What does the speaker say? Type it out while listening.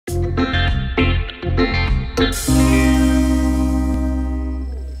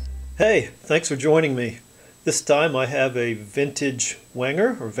Hey, thanks for joining me. This time I have a vintage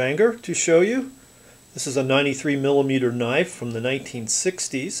Wenger to show you. This is a 93mm knife from the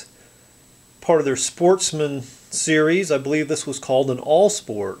 1960s. Part of their Sportsman series. I believe this was called an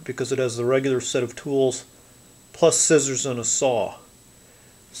Allsport because it has the regular set of tools plus scissors and a saw.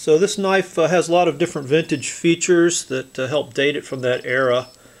 So this knife has a lot of different vintage features that help date it from that era.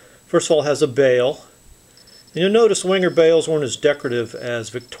 First of all, it has a bail. And you'll notice Wenger bails weren't as decorative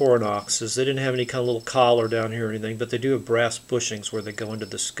as Victorinox's. They didn't have any kind of little collar down here or anything, but they do have brass bushings where they go into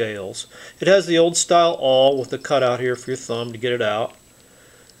the scales. It has the old style awl with the cutout here for your thumb to get it out.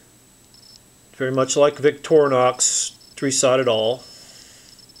 Very much like Victorinox three-sided awl.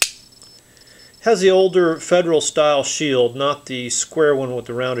 It has the older Federal style shield, not the square one with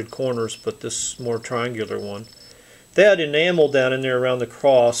the rounded corners, but this more triangular one. They had enamel down in there around the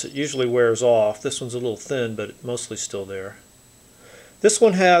cross. It usually wears off. This one's a little thin, but it's mostly still there. This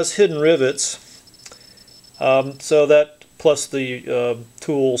one has hidden rivets, so that plus the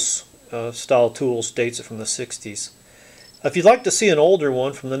style tools dates it from the 60s. If you'd like to see an older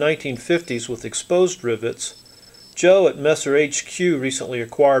one from the 1950s with exposed rivets, Joe at Messer HQ recently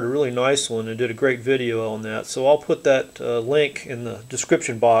acquired a really nice one and did a great video on that, so I'll put that link in the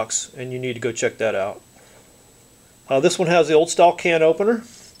description box and you need to go check that out. This one has the old style can opener.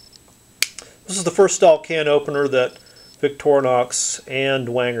 This is the first style can opener that Victorinox and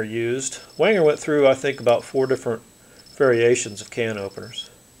Wenger used. Wenger went through, I think, about 4 different variations of can openers.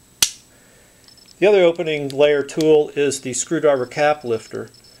 The other opening layer tool is the screwdriver cap lifter.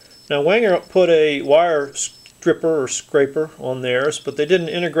 Now Wenger put a wire stripper or scraper on theirs, but they didn't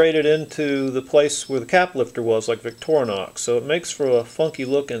integrate it into the place where the cap lifter was like Victorinox, so it makes for a funky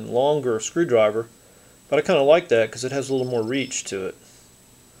looking longer screwdriver. But I kind of like that because it has a little more reach to it.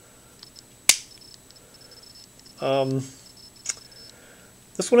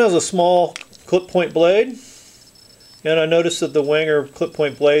 This one has a small clip point blade, and I noticed that the Wenger clip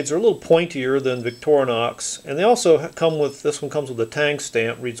point blades are a little pointier than Victorinox, and they also come with, this one comes with a tang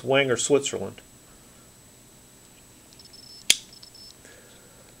stamp, reads Wenger Switzerland.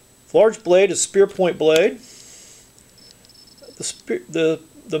 The large blade is spear point blade.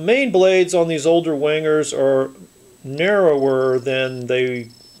 The main blades on these older Wengers are narrower than they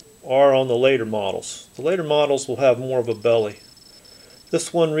are on the later models. The later models will have more of a belly.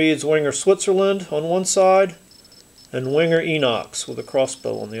 This one reads Wenger Switzerland on one side and Wenger Enox with a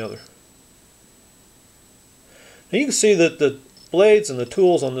crossbow on the other. Now you can see that the blades and the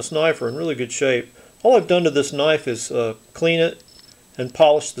tools on this knife are in really good shape. All I've done to this knife is clean it and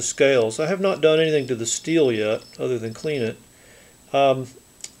polish the scales. I have not done anything to the steel yet other than clean it.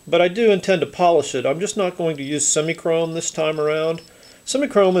 But I do intend to polish it. I'm just not going to use semichrome this time around.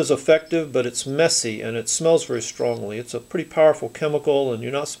 Semichrome is effective, but it's messy and it smells very strongly. It's a pretty powerful chemical and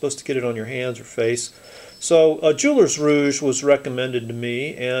you're not supposed to get it on your hands or face. So Jeweler's Rouge was recommended to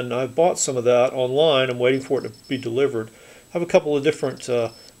me and I bought some of that online. I'm waiting for it to be delivered. I have a couple of different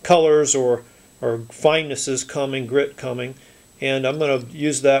colors or finenesses coming, grit coming, and I'm going to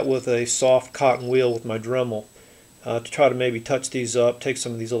use that with a soft cotton wheel with my Dremel. To try to maybe touch these up, take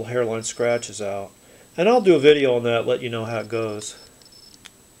some of these little hairline scratches out. And I'll do a video on that, let you know how it goes.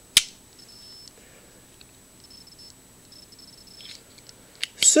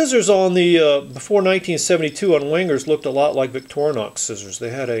 Scissors on the before 1972 on Wengers looked a lot like Victorinox scissors. They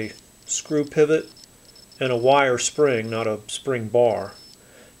had a screw pivot and a wire spring, not a spring bar.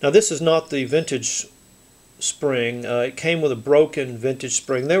 Now this is not the vintage spring. It came with a broken vintage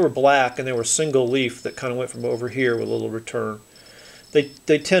spring. They were black and they were single leaf that kind of went from over here with a little return.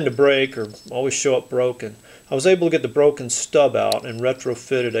 They tend to break or always show up broken. I was able to get the broken stub out and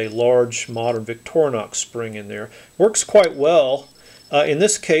retrofitted a large modern Victorinox spring in there. Works quite well. In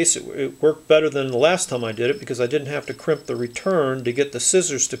this case it worked better than the last time I did it because I didn't have to crimp the return to get the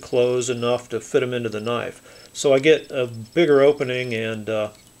scissors to close enough to fit them into the knife. So I get a bigger opening and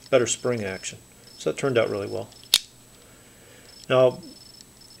better spring action. So that turned out really well. Now,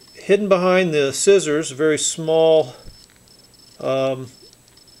 hidden behind the scissors, a very small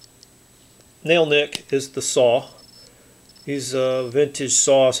nail nick is the saw. These vintage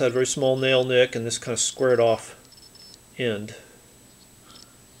saws had a very small nail nick and this kind of squared off end.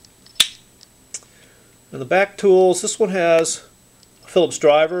 And the back tools, this one has a Phillips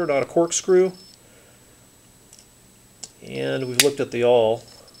driver, not a corkscrew. And we've looked at the awl.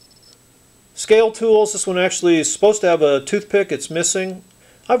 Scale tools, this one actually is supposed to have a toothpick, it's missing.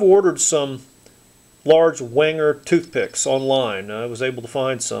 I've ordered some large Wenger toothpicks online. I was able to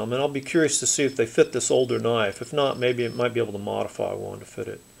find some, and I'll be curious to see if they fit this older knife. If not, maybe it might be able to modify one to fit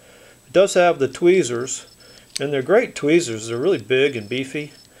it. It does have the tweezers, and they're great tweezers. They're really big and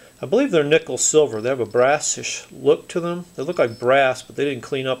beefy. I believe they're nickel silver. They have a brassish look to them. They look like brass, but they didn't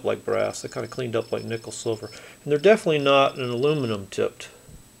clean up like brass. They kind of cleaned up like nickel silver. And they're definitely not an aluminum tipped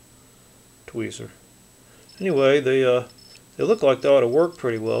tweezer. Anyway, they look like they ought to work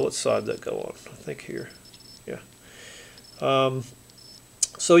pretty well. What side did that go on? I think here. Yeah.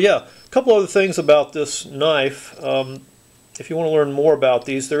 So yeah, a couple other things about this knife. If you want to learn more about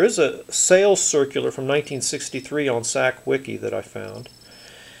these, there is a sales circular from 1963 on SAC Wiki that I found.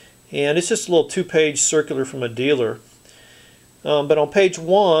 And it's just a little two-page circular from a dealer. But on page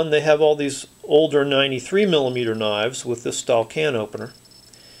 1, they have all these older 93mm knives with this style can opener.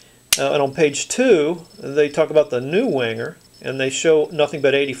 And on page 2, they talk about the new Wenger, and they show nothing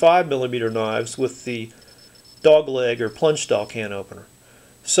but 85mm knives with the dogleg or plunge style can opener.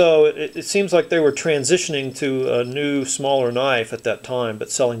 So it seems like they were transitioning to a new, smaller knife at that time,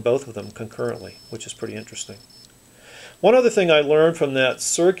 but selling both of them concurrently, which is pretty interesting. One other thing I learned from that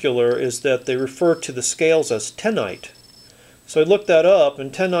circular is that they refer to the scales as tennite. So I looked that up,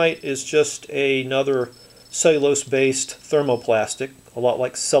 and tennite is just another cellulose-based thermoplastic, a lot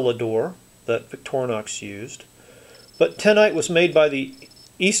like Celador that Victorinox used. But tennite was made by the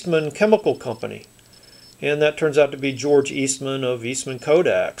Eastman Chemical Company, and that turns out to be George Eastman of Eastman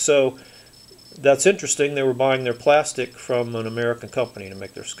Kodak. So that's interesting. They were buying their plastic from an American company to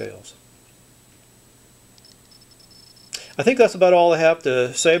make their scales. I think that's about all I have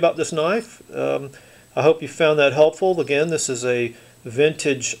to say about this knife. I hope you found that helpful. Again, this is a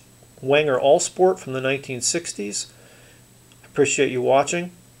vintage Wenger Allsport from the 1960s. I appreciate you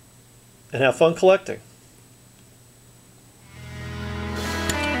watching, and have fun collecting.